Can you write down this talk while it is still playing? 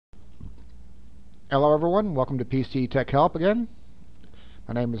Hello everyone, welcome to PC Tech Help again.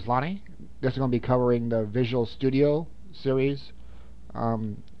 My name is Lonnie. This is going to be covering the Visual Studio series.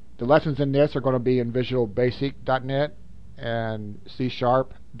 The lessons in this are going to be in VisualBasic.net and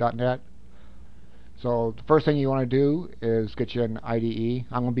C#.net. So the first thing you want to do is get you an IDE.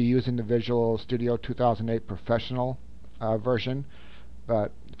 I'm going to be using the Visual Studio 2008 Professional version.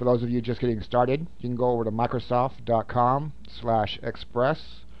 But for those of you just getting started, you can go over to Microsoft.com/express.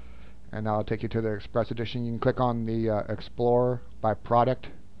 And that'll take you to the Express Edition. You can click on the Explore by Product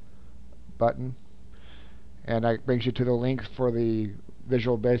button, and that brings you to the link for the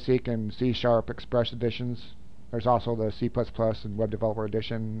Visual Basic and C# Express Editions. There's also the C++ and Web Developer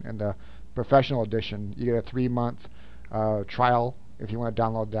Edition and the Professional Edition. You get a 3-month trial if you want to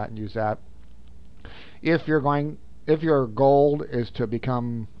download that and use that. If your goal is to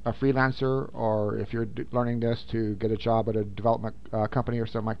become a freelancer, or if you're learning this to get a job at a development company or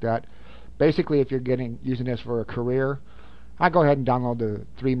something like that, basically if you're using this for a career, I go ahead and download the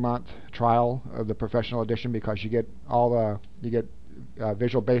 3-month trial of the Professional Edition, because you get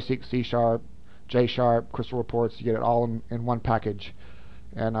Visual Basic, C#, J#, Crystal Reports. You get it all in one package.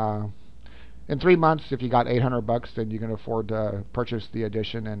 And in 3 months, if you got $800, then you can afford to purchase the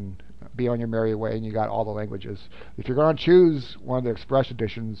edition and be on your merry way, and you got all the languages. If you're going to choose one of the Express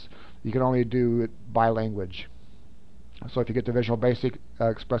editions, you can only do it by language. So if you get the Visual Basic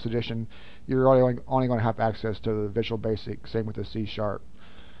Express Edition, you're only going to have access to the Visual Basic. Same with the C#.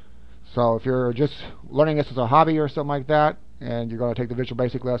 So if you're just learning this as a hobby or something like that, and you're going to take the Visual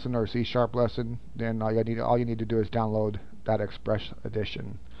Basic lesson or C# lesson, then all you need to do is download that Express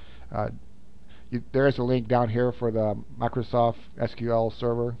Edition. There is a link down here for the Microsoft SQL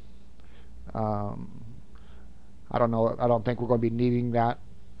server. I don't think we're going to be needing that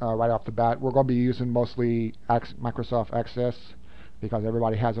right off the bat. We're going to be using mostly Microsoft Access, because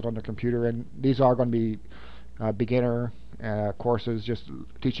everybody has it on their computer, and these are going to be beginner courses, just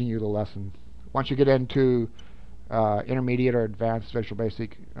teaching you the lesson. Once you get into intermediate or advanced Visual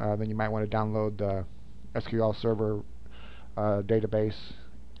Basic, then you might want to download the SQL server database,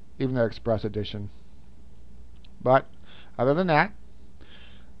 even the Express Edition. But other than that,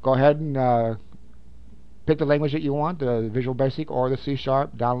 go ahead and pick the language that you want, the Visual Basic or the C#,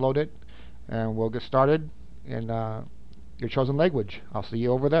 download it, and we'll get started in your chosen language. I'll see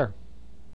you over there.